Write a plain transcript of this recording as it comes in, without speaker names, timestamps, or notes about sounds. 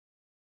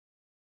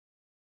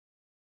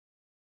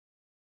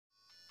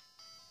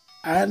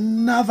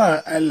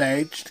Another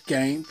alleged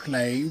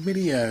gameplay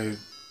video.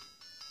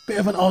 Bit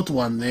of an odd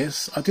one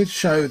this. I did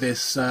show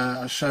this,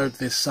 I showed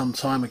this some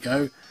time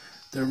ago.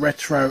 The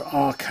Retro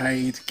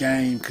Arcade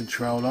Game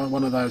Controller.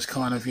 One of those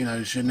kind of,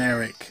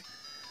 generic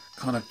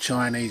kind of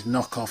Chinese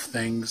knockoff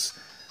things.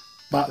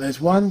 But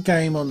there's one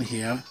game on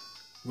here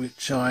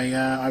which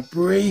I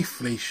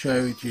briefly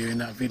showed you in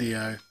that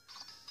video.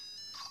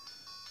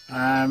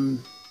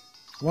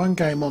 One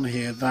game on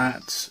here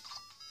that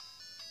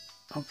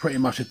I'm pretty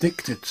much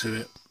addicted to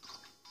it,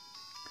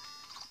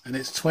 and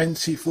it's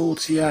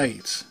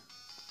 2048.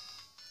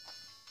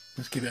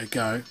 Let's give it a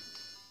go.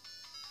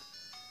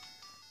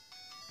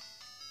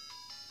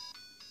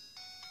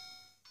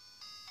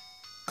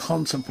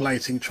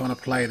 Contemplating trying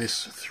to play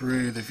this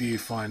through the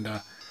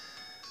viewfinder,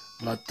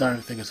 but I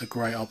don't think it's a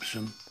great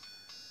option.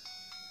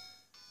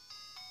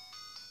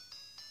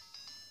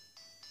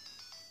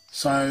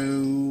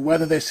 So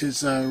whether this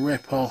is a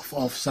rip-off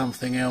of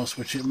something else,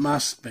 which it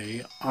must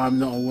be, I'm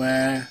not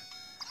aware,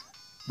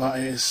 but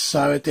it is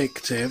so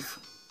addictive.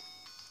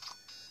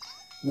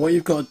 What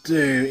you've got to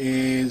do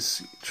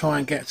is try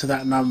and get to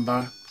that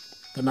number,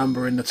 the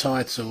number in the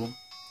title,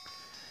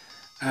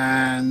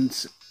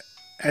 and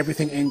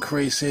everything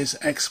increases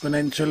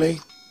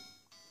exponentially.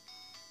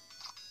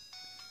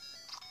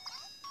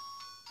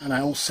 And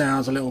that all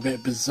sounds a little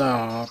bit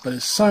bizarre, but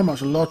there's so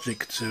much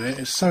logic to it,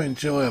 it's so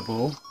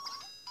enjoyable.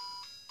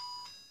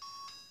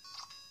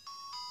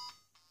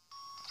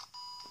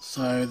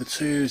 So the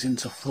 2's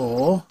into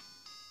 4,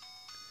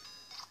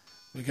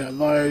 we get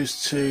those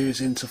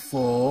 2's into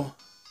 4,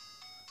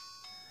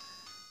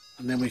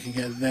 and then we can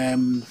get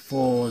them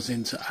 4's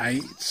into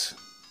 8.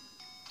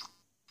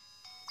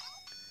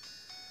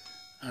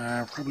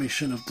 Probably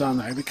shouldn't have done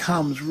that. It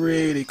becomes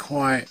really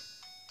quite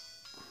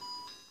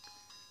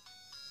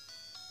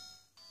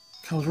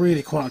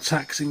a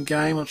taxing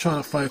game. I'm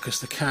trying to focus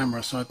the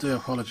camera, so I do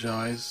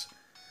apologise.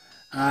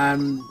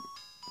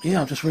 Yeah,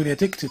 I'm just really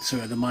addicted to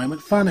it at the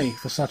moment. Funny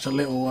for such a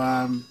little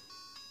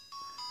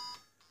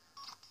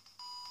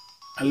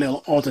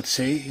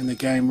oddity in the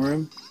game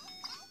room.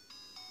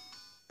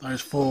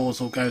 Those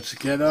 4's will go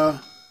together.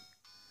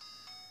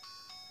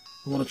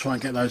 We want to try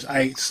and get those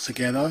 8's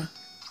together.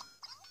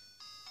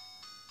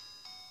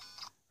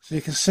 So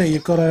you can see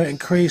you've got to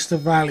increase the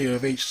value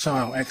of each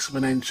tile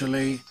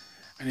exponentially,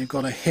 and you've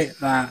got to hit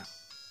that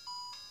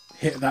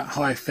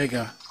high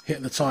figure,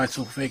 hit the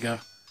title figure.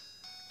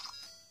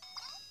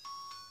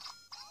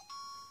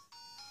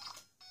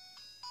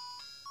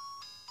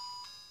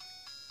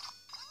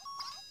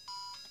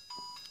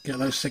 Get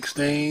those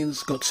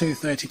 16's, got two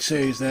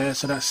 32's there,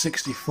 so that's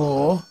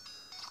 64.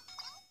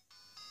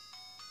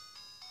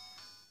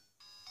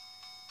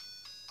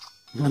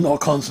 I'm not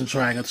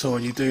concentrating at all,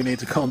 you do need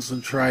to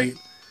concentrate.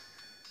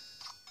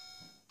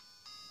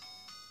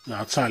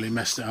 No, I totally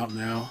messed it up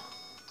now.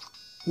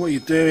 What are you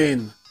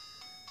doing?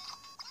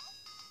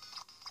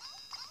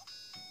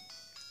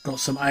 Got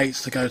some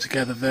 8's to go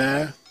together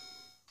there.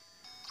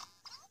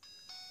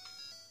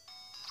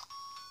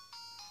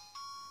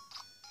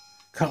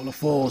 Couple of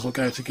 4's will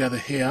go together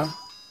here.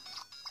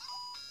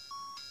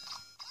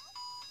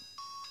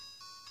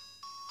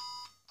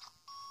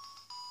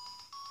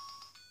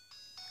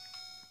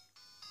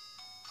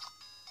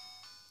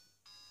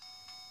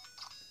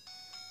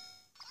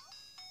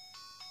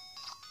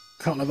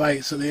 Couple of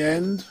 8's at the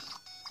end.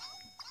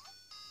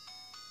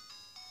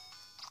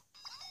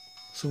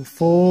 Some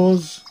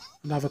 4's,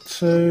 another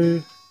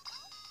 2.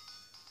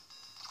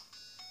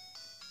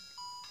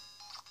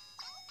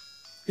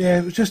 Yeah,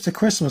 it was just a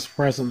Christmas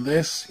present,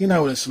 this. You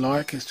know what it's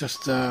like. It's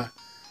just a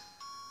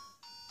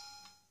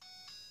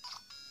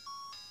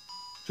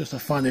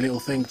funny little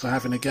thing to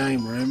have in a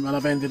game room, and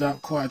I've ended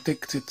up quite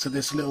addicted to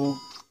this little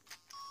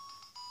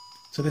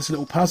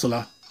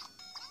puzzler.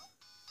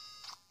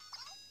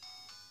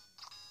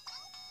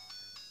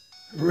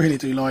 I really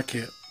do like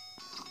it.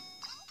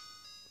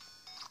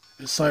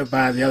 It's so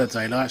bad the other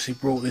day that I actually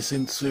brought this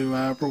into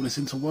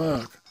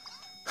work.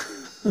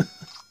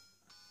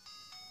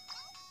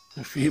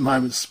 A few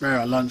moments spare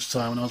at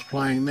lunchtime when I was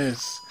playing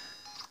this.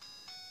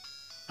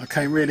 I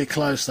came really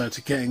close though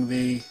to getting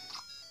the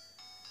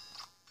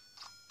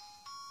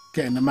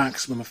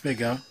maximum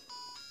figure.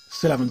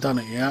 Still haven't done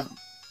it yet.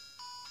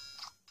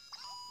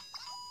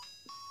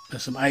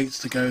 There's some 8's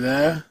to go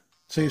there.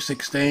 Two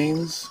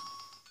 16's.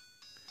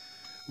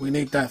 We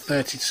need that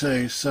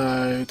 32,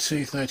 so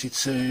two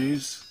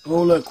 32's.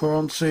 Oh look, we're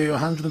on to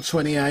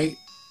 128.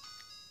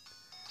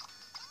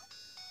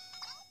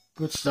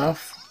 Good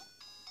stuff.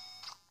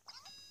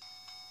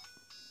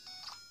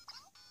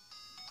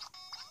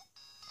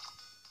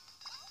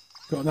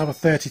 Got another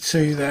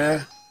 32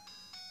 there.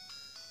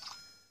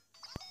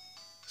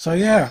 So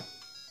yeah.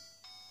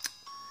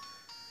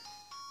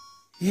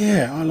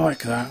 Yeah, I like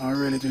that. I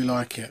really do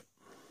like it.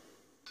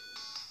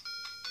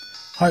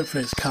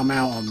 Hopefully it's come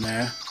out on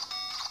there.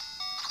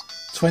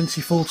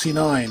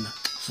 2049.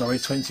 Sorry,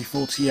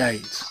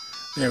 2048.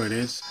 There it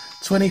is.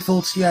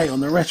 2048 on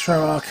the Retro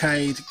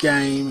Arcade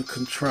Game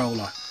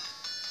Controller.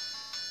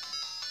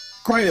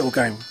 Great little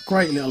game,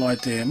 great little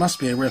idea. It must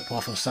be a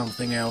rip-off of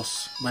something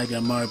else, maybe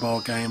a mobile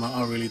game.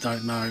 I really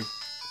don't know.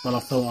 But I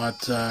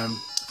thought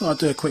I'd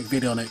do a quick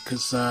video on it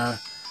because,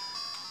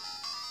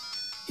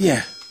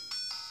 yeah,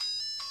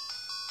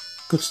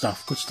 good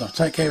stuff, good stuff.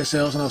 Take care of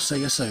yourselves, and I'll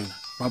see you soon.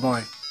 Bye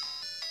bye.